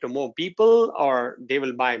recommend it to more people, or they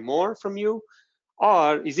will buy more from you?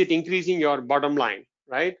 Or is it increasing your bottom line,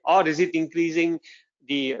 right? Or is it increasing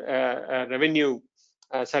the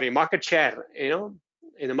market share, in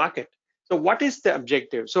the market? So what is the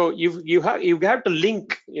objective? So you have to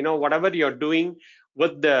link, whatever you're doing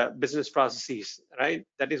with the business processes, right?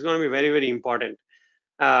 That is going to be very, very important.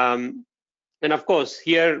 And of course,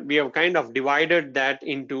 here we have kind of divided that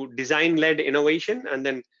into design-led innovation and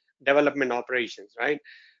then development operations, right?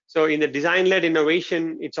 So in the design-led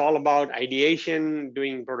innovation, it's all about ideation,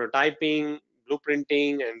 doing prototyping,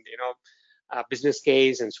 blueprinting, and business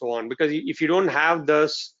case and so on. Because if you don't have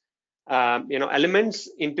those elements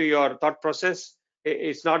into your thought process,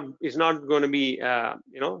 it's not going to be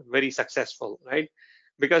very successful, right?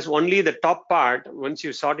 Because only the top part, once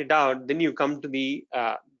you sort it out, then you come to the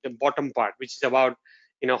bottom part, which is about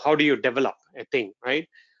how do you develop a thing, right?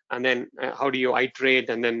 And then how do you iterate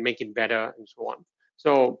and then make it better and so on.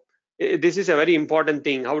 So this is a very important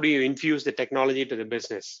thing. How do you infuse the technology to the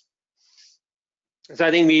business? So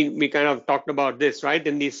I think we kind of talked about this, right?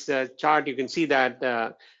 In this chart, you can see that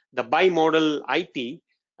the bimodal IT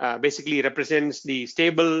basically represents the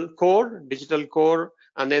stable core, digital core,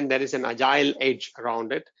 and then there is an agile edge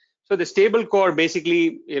around it. So the stable core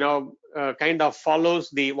basically, kind of follows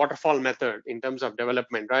the waterfall method in terms of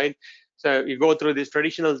development, right? So you go through this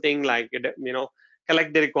traditional thing like,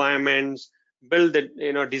 collect the requirements, build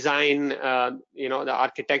the, design, the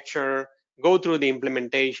architecture, go through the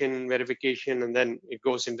implementation, verification, and then it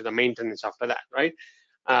goes into the maintenance after that, right?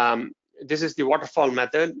 This is the waterfall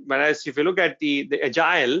method. Whereas if you look at the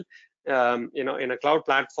agile, in a cloud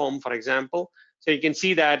platform, for example, so you can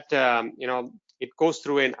see that, it goes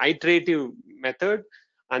through an iterative method,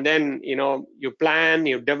 and then, you plan,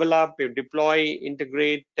 you develop, you deploy,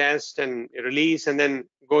 integrate, test, and release, and then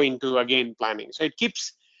go into, again, planning. So it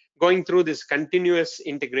keeps going through this continuous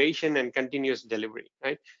integration and continuous delivery,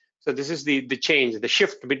 right? So this is the change, the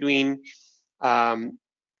shift between the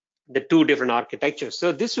two different architectures.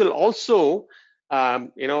 So this will also,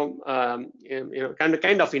 kind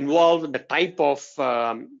of involve the type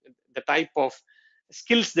of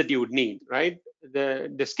skills that you would need, right?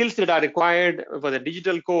 The skills that are required for the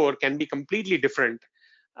digital core can be completely different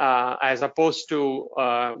as opposed to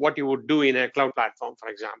what you would do in a cloud platform, for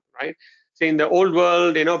example, right? So in the old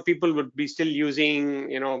world, people would be still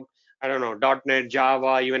using, I don't know, .NET,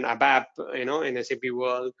 Java, even ABAP, in SAP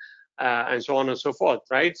world. and so on and so forth,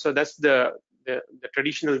 right? So that's the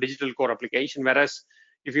traditional digital core application. Whereas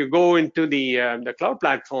if you go into the cloud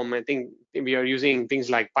platform, I think we are using things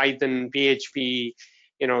like Python, PHP,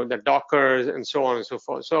 the Docker, and so on and so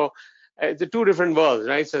forth. So the two different worlds,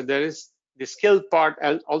 right? So there is the skill part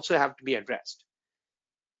also have to be addressed.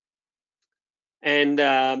 And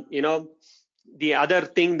the other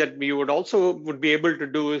thing that we would be able to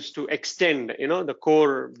do is to extend the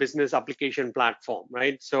core business application platform,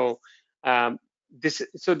 right? So there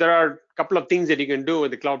are a couple of things that you can do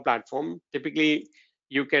with the cloud platform. Typically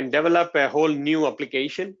you can develop a whole new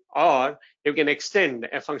application, or you can extend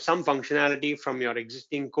some functionality from your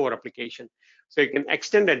existing core application. So you can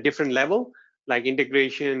extend at different level, like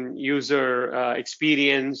integration, user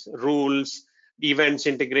experience, rules, events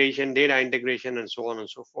integration, data integration, and so on and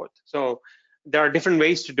so forth. So there are different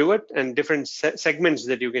ways to do it and different segments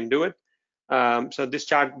that you can do it. So this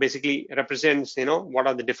chart basically represents, what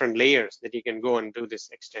are the different layers that you can go and do these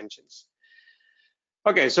extensions.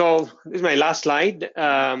 Okay, so this is my last slide.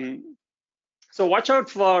 So watch out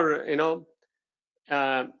for,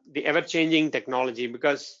 the ever-changing technology,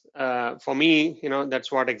 because for me,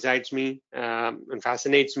 that's what excites me and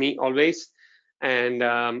fascinates me always. And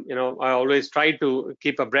I always try to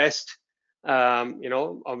keep abreast,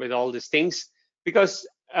 with all these things, because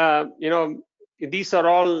these are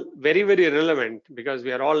all very, very relevant, because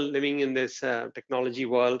we are all living in this technology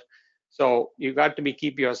world. So you got to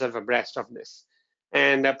keep yourself abreast of this.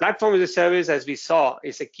 And platform as a service, as we saw,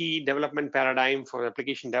 is a key development paradigm for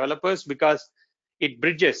application developers, because it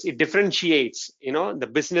bridges, it differentiates, the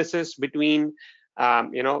businesses between,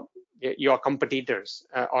 your competitors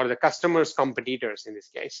or the customer's competitors in this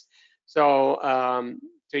case. So,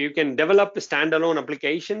 so you can develop the standalone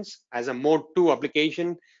applications as a mode 2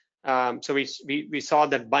 application. So we saw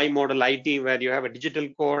that bimodal IT, where you have a digital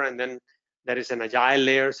core and then there is an agile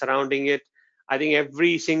layer surrounding it. I think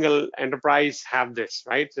every single enterprise have this,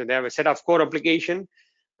 right? So they have a set of core application,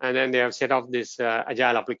 and then they have set of this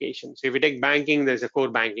agile application. So if you take banking, there's a core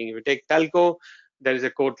banking. If you take telco, there is a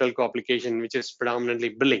core telco application, which is predominantly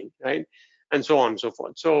billing, right? And so on and so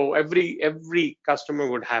forth. So every customer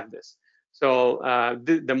would have this. So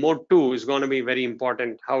the mode 2 is going to be very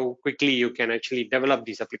important, how quickly you can actually develop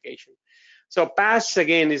these applications. So PaaS,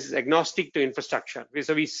 again, is agnostic to infrastructure.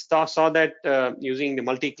 So we saw that using the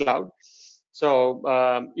multi-cloud. So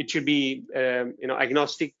it should be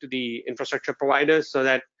agnostic to the infrastructure providers, so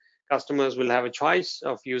that customers will have a choice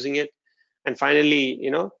of using it. And finally,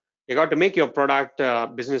 you got to make your product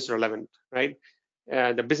business relevant, right?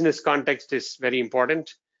 The business context is very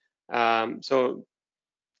important. So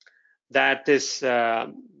that is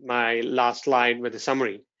my last slide with a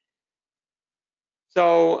summary.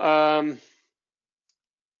 So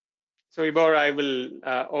so Ibor, I will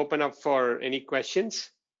open up for any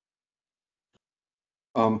questions.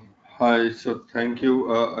 Hi, so thank you,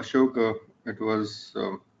 Ashok. It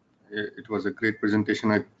was a great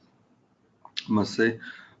presentation, I must say.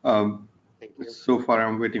 Thank you. So far,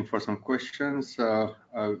 I'm waiting for some questions.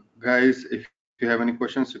 Guys, if you have any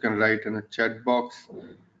questions, you can write in the chat box,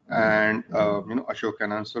 and Ashok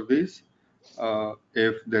can answer these.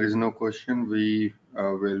 If there is no question, we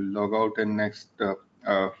will log out in next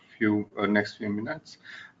few minutes.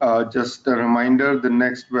 Just a reminder: the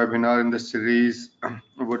next webinar in the series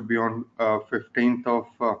would be on 15th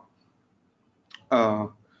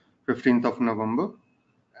of November,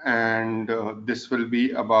 and this will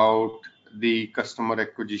be about the customer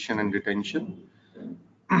acquisition and retention.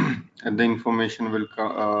 And the information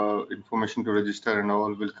to register and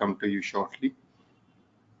all will come to you shortly.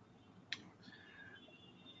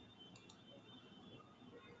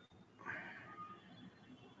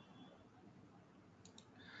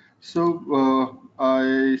 So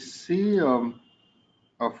I see a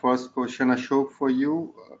first question, Ashok, for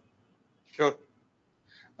you. Sure.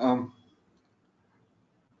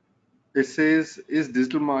 It says, is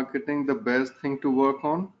digital marketing the best thing to work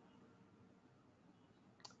on?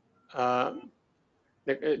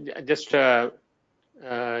 Just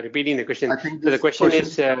repeating the question. I think So the this question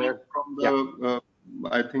is, from the,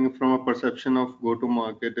 I think from a perception of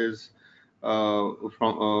go-to-market is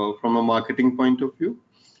from a marketing point of view.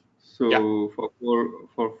 So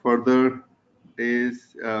for further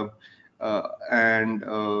days, so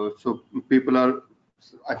people are,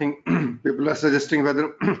 I think people are suggesting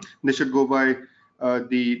whether they should go by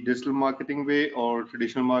the digital marketing way or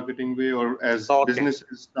traditional marketing way, or as business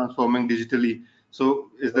is transforming digitally. So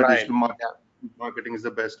is the digital marketing is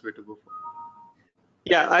the best way to go for?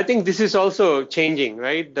 Yeah, I think this is also changing,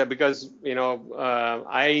 right? Because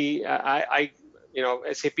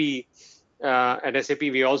SAP at SAP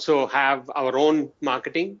we also have our own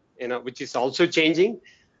marketing, which is also changing,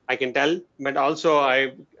 I can tell. But also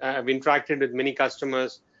I've interacted with many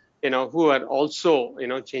customers, who are also,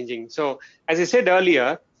 changing. So as I said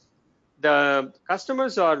earlier, the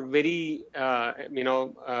customers are very,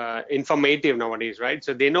 informative nowadays, right?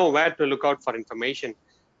 So they know where to look out for information.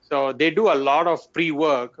 So they do a lot of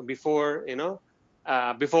pre-work before,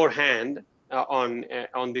 beforehand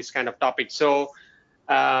on this kind of topic. So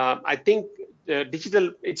I think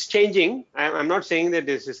digital, it's changing. I'm not saying that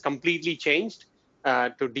this is completely changed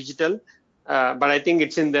to digital, but I think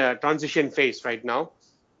it's in the transition phase right now.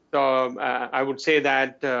 So I would say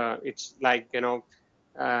that it's like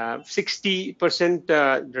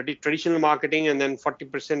 60% traditional marketing, and then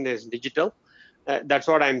 40% is digital. That's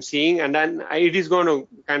what I'm seeing, and then it is going to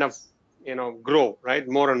kind of grow, right,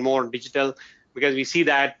 more and more digital, because we see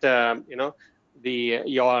that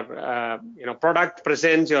your product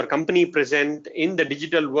presence, your company present in the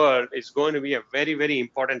digital world is going to be a very, very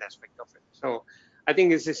important aspect of it. So I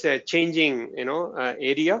think this is a changing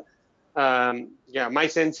area. Yeah, my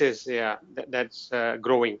sense is, yeah, that's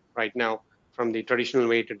growing right now from the traditional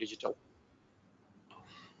way to digital.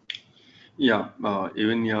 Yeah,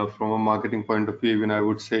 even yeah, from a marketing point of view, even I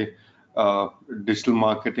would say digital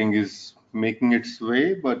marketing is making its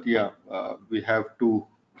way, but yeah, we have to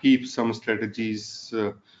keep some strategies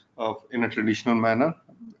in a traditional manner,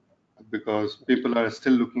 because people are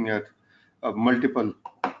still looking at multiple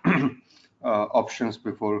options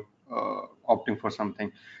before opting for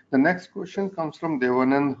something. The next question comes from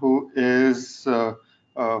Devanand, who is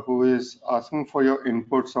asking for your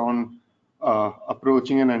inputs on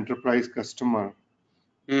approaching an enterprise customer,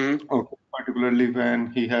 particularly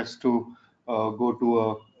when he has to go to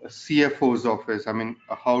a CFO's office. I mean,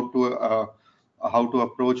 how to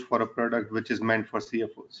approach for a product which is meant for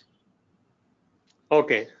CFOs.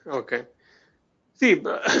 Okay. See,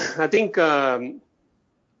 I think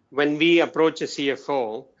when we approach a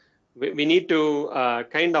CFO, we need to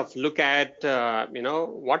kind of look at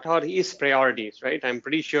what are his priorities, right? I'm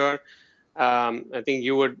pretty sure. I think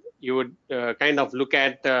you would kind of look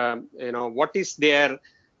at what is their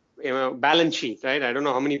balance sheet, right? I don't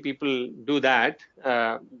know how many people do that,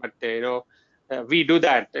 but we do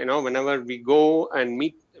that. Whenever we go and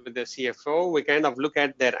meet with the CFO, we kind of look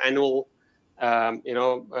at their annual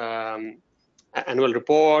annual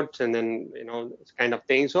reports, and then this kind of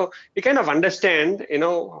thing. So we kind of understand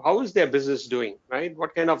how is their business doing, right?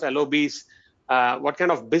 What kind of LOBs, what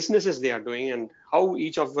kind of businesses they are doing, and how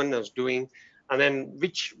each of them is doing, and then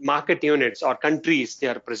which market units or countries they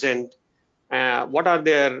are present. What are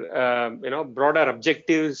their broader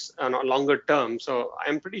objectives on a longer term? So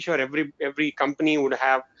I'm pretty sure every company would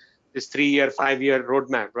have this 3-year, 5-year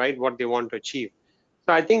roadmap, right? What they want to achieve.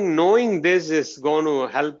 So I think knowing this is going to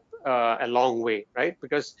help a long way, right?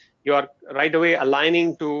 Because you are right away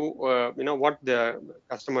aligning to what the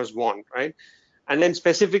customers want, right? And then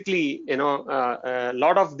specifically, a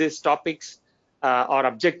lot of these topics or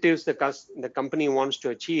objectives the company wants to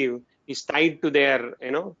achieve is tied to their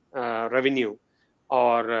revenue,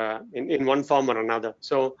 or in one form or another.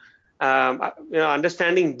 So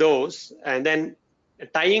understanding those, and then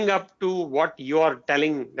tying up to what you are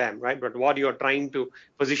telling them, right? But what you are trying to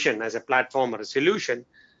position as a platform or a solution.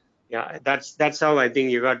 Yeah, that's how I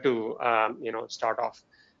think you got to start off.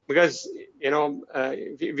 Because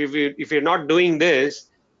if you're not doing this,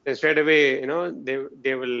 then straight away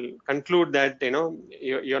they will conclude that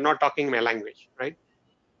you're not talking my language, right?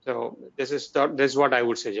 So this is what I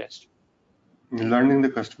would suggest. Learning the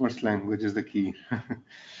customer's language is the key.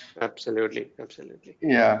 Absolutely.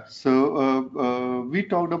 Yeah. So we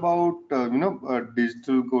talked about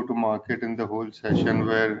digital go-to-market in the whole session,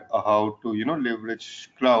 where how to leverage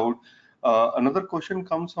cloud. Another question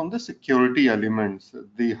comes on the security elements,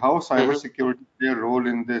 the how cybersecurity play a role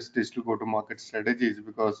in this digital go-to-market strategies,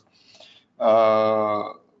 because we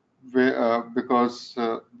are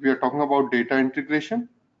talking about data integration,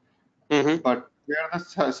 but where the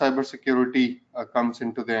cybersecurity comes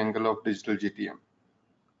into the angle of digital GTM.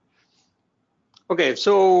 Okay,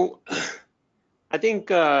 so I think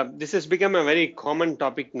this has become a very common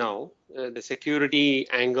topic now, the security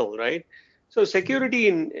angle, right? So security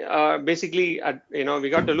in basically, we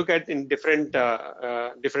got to look at in different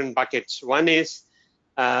buckets. One is,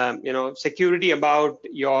 security about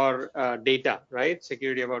your data, right?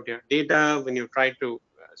 Security about your data when you try to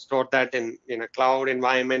store that in a cloud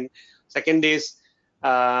environment. Second is,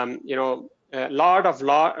 a lot of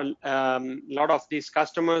these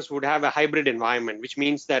customers would have a hybrid environment, which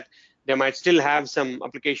means that they might still have some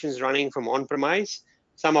applications running from on-premise.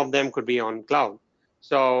 Some of them could be on cloud.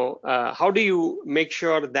 So how do you make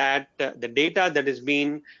sure that the data that is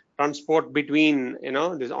being transport between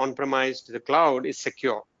this on-premise to the cloud is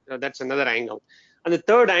secure. So that's another angle. And the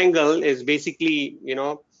third angle is basically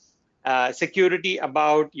security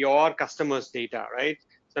about your customers' data, right?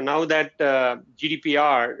 So now that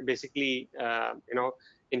GDPR basically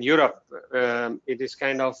in Europe it is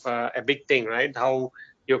kind of a big thing, right? How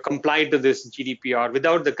you comply to this GDPR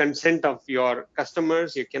without the consent of your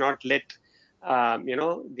customers, you cannot let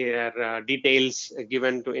their details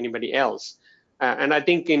given to anybody else. And I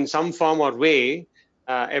think in some form or way,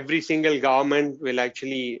 every single government will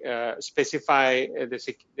actually specify this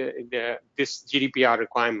GDPR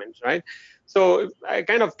requirements, right? So I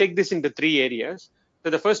kind of take this into three areas. So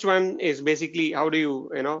the first one is basically how do you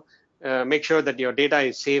make sure that your data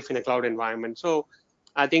is safe in a cloud environment. So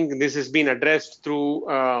I think this has been addressed through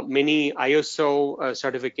many ISO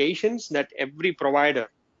certifications that every provider,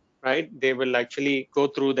 right, they will actually go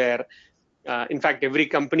through their in fact, every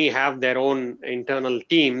company have their own internal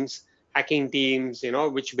teams, hacking teams,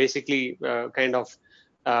 which basically kind of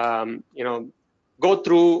go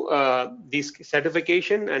through these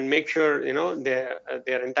certification and make sure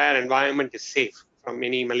their entire environment is safe from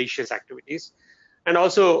any malicious activities. And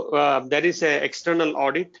also there is an external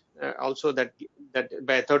audit also that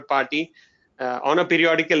by a third party on a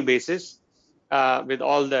periodical basis with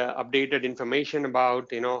all the updated information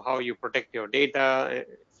about how you protect your data,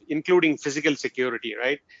 including physical security,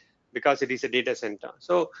 right? Because it is a data center.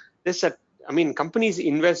 So companies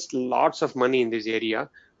invest lots of money in this area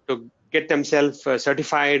to get themselves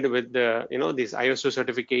certified with the these ISO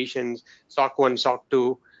certifications, SOC 1, SOC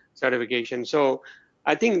 2 certification. So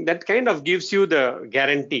I think that kind of gives you the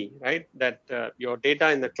guarantee, right, that your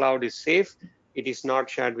data in the cloud is safe, it is not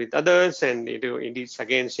shared with others, and it is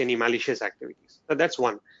against any malicious activities. So that's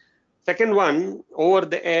one. Second one, over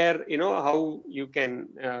the air, how you can,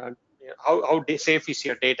 how safe is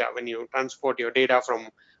your data when you transport your data from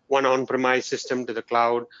one on-premise system to the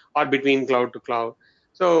cloud or between cloud to cloud.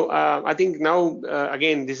 So I think now,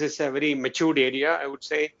 again, this is a very matured area, I would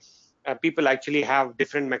say. People actually have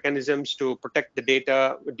different mechanisms to protect the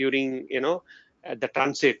data during, the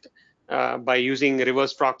transit by using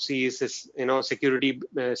reverse proxies, security,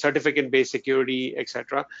 certificate-based security,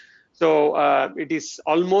 etc. So it is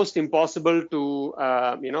almost impossible to,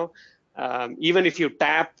 even if you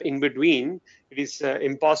tap in between, it is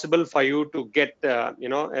impossible for you to get,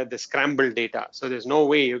 the scrambled data. So there's no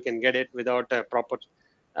way you can get it without a proper,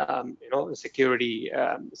 security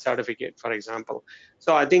certificate, for example.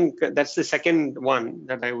 So I think that's the second one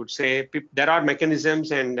that I would say. There are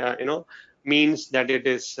mechanisms and, means that it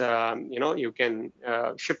is, you can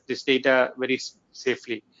ship this data very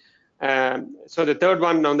safely. So the third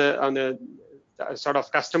one on the sort of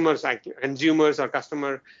customers, consumers or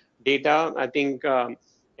customer data, I think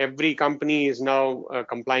every company is now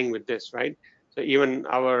complying with this, right? So even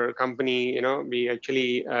our company, we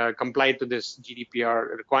actually comply to this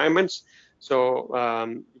GDPR requirements. So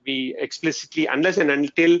we explicitly, unless and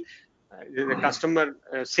until the customer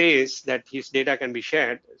says that his data can be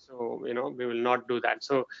shared, so we will not do that.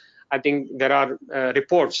 So I think there are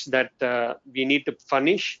reports that we need to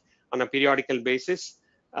furnish on a periodical basis,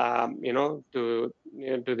 to the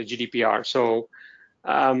GDPR. So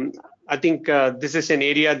I think this is an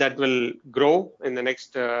area that will grow in the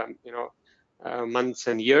next months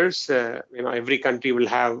and years. Every country will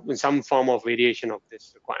have some form of variation of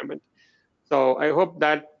this requirement. So I hope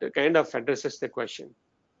that kind of addresses the question.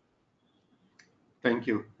 Thank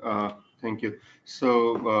you. Thank you.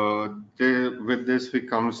 So with this, we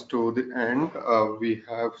comes to the end. We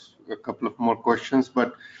have a couple of more questions,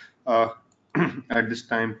 but at this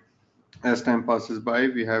time, as time passes by,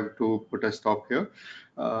 we have to put a stop here.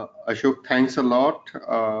 Ashok, thanks a lot.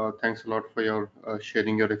 Thanks a lot for your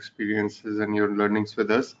sharing your experiences and your learnings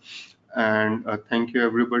with us. And thank you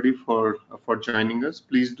everybody for joining us.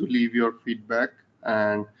 Please do leave your feedback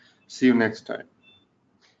and see you next time.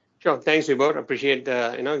 Sure. Thanks, Vibhor. Appreciate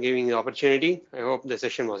giving the opportunity. I hope the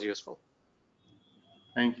session was useful.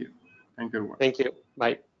 Thank you. Thank you, everyone. Thank you.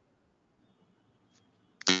 Bye.